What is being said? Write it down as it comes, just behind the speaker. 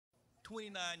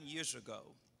29 years ago,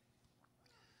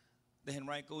 the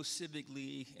Henrico Civic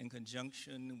League, in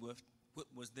conjunction with what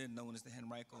was then known as the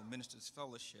Henrico Ministers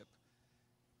Fellowship,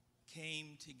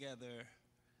 came together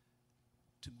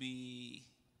to be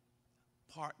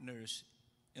partners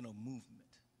in a movement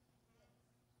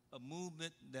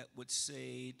that would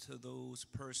say to those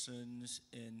persons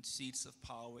in seats of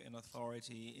power and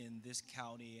authority in this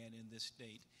county and in this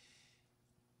state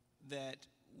that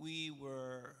we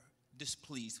were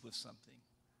displeased with something.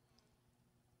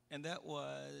 And that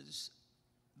was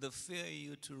the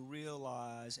failure to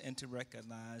realize and to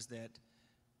recognize that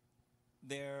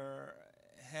there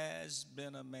has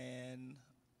been a man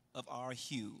of our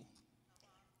hue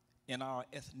and our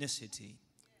ethnicity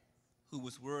who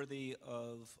was worthy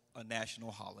of a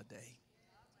national holiday.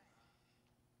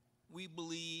 We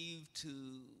believe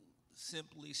to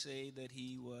simply say that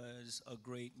he was a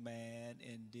great man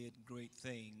and did great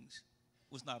things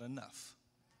was not enough.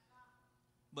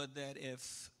 But that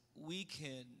if we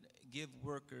can give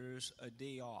workers a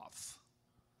day off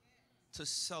to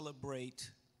celebrate,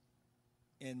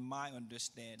 in my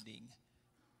understanding,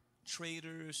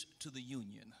 traitors to the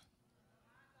union,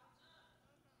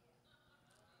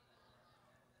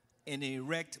 and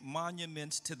erect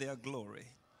monuments to their glory,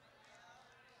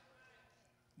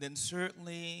 then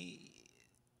certainly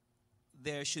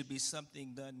there should be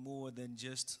something done more than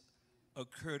just a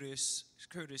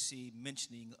courtesy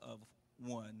mentioning of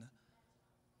one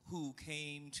who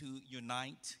came to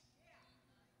unite,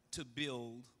 to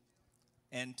build,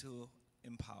 and to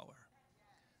empower.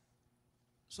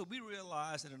 So we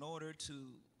realized that in order to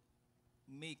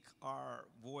make our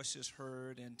voices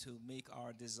heard and to make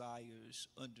our desires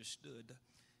understood,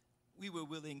 we were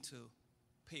willing to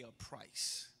pay a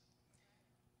price.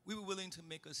 We were willing to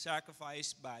make a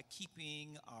sacrifice by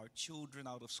keeping our children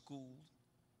out of school.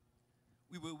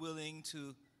 We were willing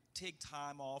to take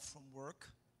time off from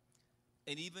work.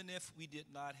 And even if we did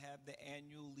not have the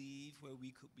annual leave where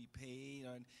we could be paid,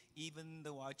 and even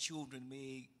though our children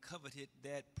may coveted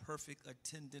that perfect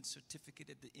attendance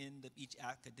certificate at the end of each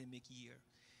academic year,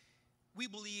 we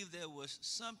believe there was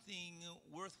something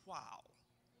worthwhile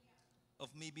of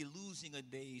maybe losing a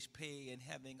day's pay and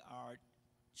having our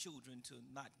children to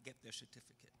not get their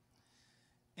certificate.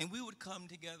 And we would come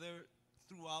together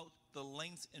throughout the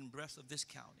length and breadth of this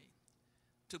county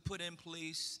to put in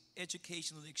place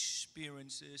educational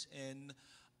experiences and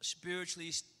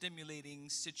spiritually stimulating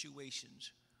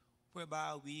situations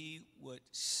whereby we would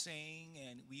sing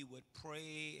and we would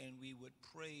pray and we would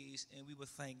praise and we would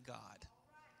thank God.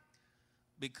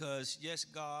 Because yes,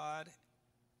 God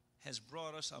has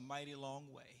brought us a mighty long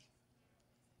way.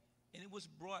 And it was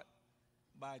brought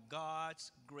by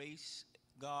God's grace,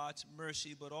 God's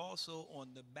mercy, but also on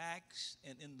the backs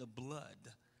and in the blood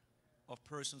of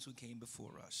persons who came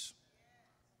before us.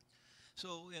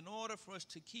 So in order for us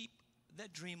to keep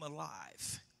that dream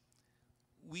alive,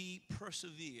 we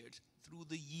persevered through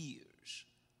the years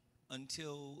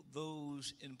until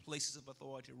those in places of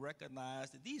authority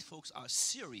recognized that these folks are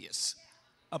serious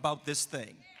about this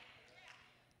thing.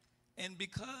 And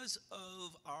because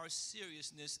of our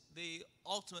seriousness, they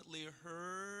ultimately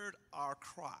heard our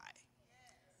cry.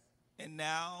 And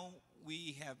now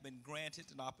we have been granted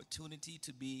an opportunity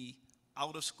to be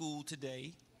out of school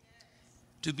today,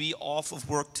 to be off of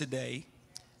work today,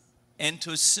 and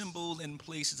to assemble in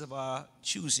places of our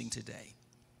choosing today.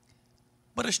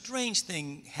 But a strange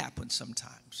thing happens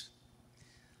sometimes.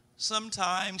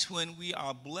 Sometimes when we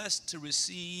are blessed to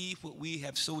receive what we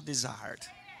have so desired,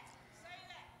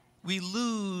 we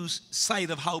lose sight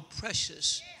of how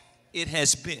precious it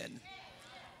has been.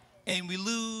 And we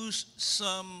lose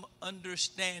some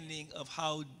understanding of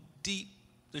how deep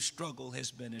the struggle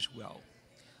has been as well.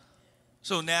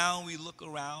 So now we look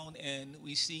around and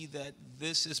we see that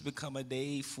this has become a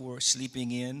day for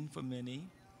sleeping in for many,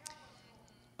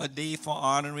 a day for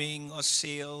honoring a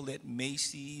sale at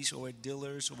Macy's or at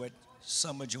Dillard's or at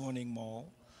some adjoining mall.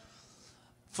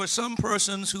 For some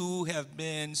persons who have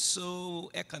been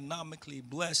so economically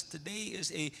blessed, today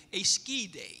is a ski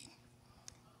day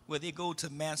where they go to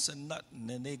Manson-Nutton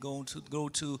and they go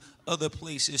to other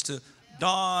places to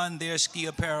don their ski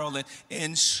apparel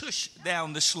and shush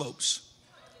down the slopes.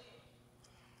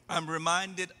 I'm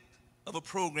reminded of a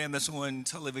program that's on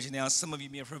television now. Some of you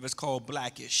may have heard of it. It's called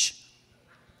Blackish.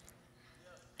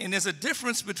 And there's a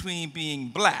difference between being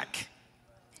black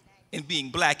and being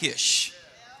blackish.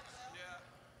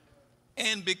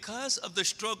 And because of the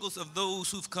struggles of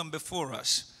those who've come before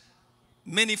us,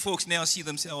 many folks now see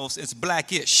themselves as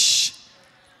blackish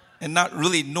and not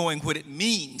really knowing what it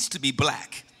means to be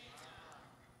black.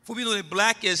 For we know that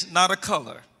black is not a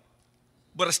color,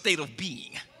 but a state of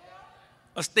being.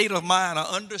 a state of mind, an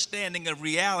understanding of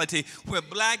reality, where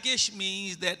blackish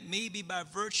means that maybe by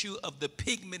virtue of the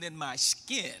pigment in my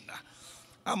skin,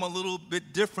 I'm a little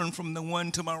bit different from the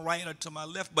one to my right or to my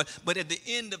left, but at the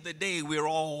end of the day, we're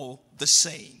all the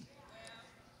same.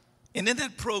 And in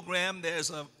that program, there's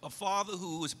a father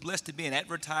who is blessed to be an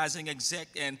advertising exec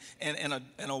and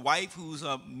a wife who's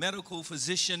a medical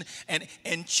physician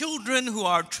and children who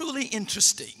are truly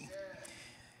interesting.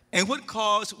 And what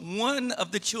caused one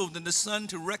of the children, the son,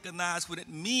 to recognize what it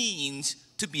means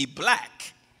to be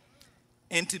black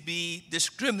and to be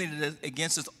discriminated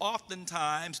against is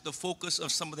oftentimes the focus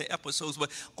of some of the episodes. But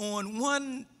on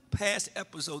one past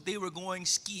episode, they were going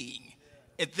skiing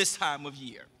at this time of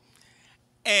year.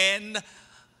 And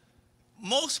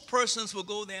most persons will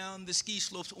go down the ski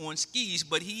slopes on skis,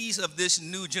 but he's of this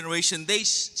new generation. They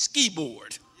ski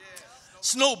board,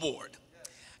 snowboard.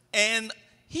 And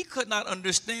he could not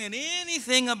understand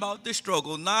anything about the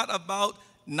struggle, not about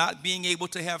not being able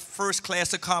to have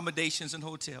first-class accommodations in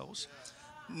hotels,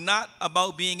 not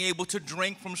about being able to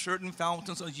drink from certain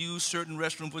fountains or use certain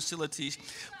restroom facilities.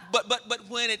 But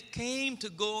when it came to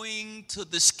going to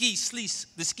the ski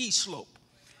slope,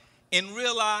 and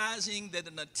realizing that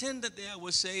an attendant there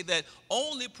would say that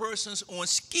only persons on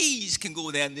skis can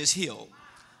go down this hill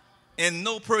and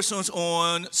no persons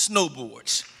on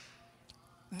snowboards.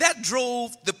 That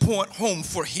drove the point home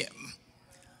for him.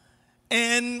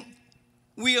 And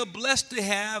we are blessed to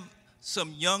have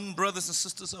some young brothers and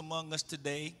sisters among us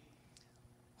today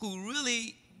who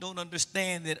really don't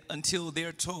understand it until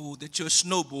they're told that your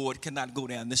snowboard cannot go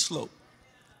down this slope.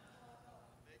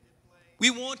 We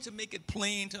want to make it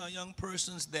plain to our young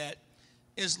persons that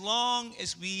as long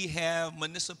as we have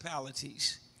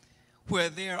municipalities where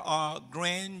there are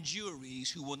grand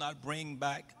juries who will not bring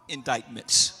back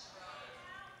indictments,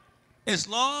 as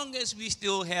long as we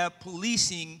still have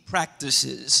policing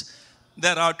practices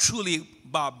that are truly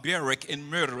barbaric and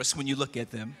murderous when you look at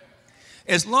them,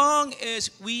 as long as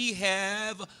we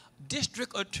have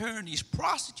district attorneys,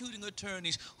 prosecuting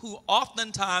attorneys who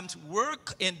oftentimes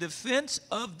work in defense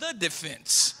of the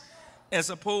defense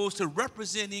as opposed to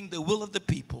representing the will of the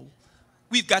people,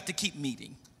 we've got to keep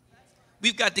meeting.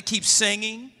 We've got to keep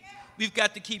singing. We've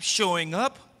got to keep showing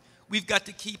up. We've got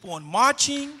to keep on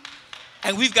marching.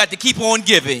 And we've got to keep on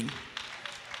giving.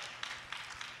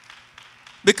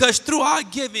 Because through our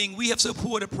giving, we have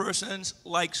supported persons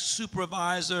like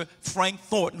Supervisor Frank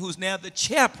Thornton, who's now the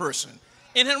chairperson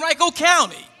in Henrico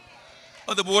County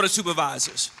of the Board of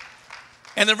Supervisors,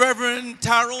 and the Reverend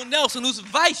Tyrone Nelson, who's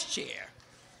vice chair.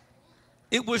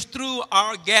 It was through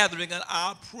our gathering and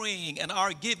our praying and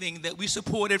our giving that we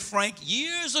supported Frank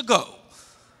years ago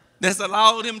that's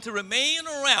allowed him to remain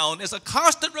around as a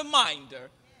constant reminder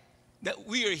that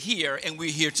we are here and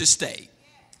we're here to stay.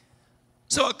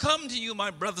 So I come to you,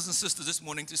 my brothers and sisters, this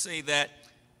morning to say that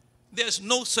there's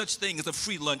no such thing as a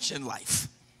free lunch in life.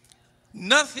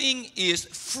 Nothing is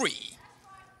free.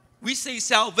 We say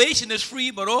salvation is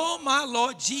free, but oh my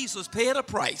Lord Jesus paid a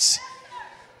price.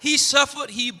 He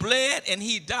suffered, he bled, and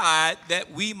he died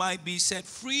that we might be set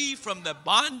free from the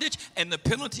bondage and the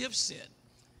penalty of sin.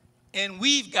 And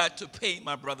we've got to pay,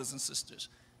 my brothers and sisters,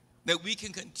 that we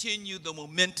can continue the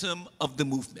momentum of the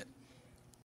movement.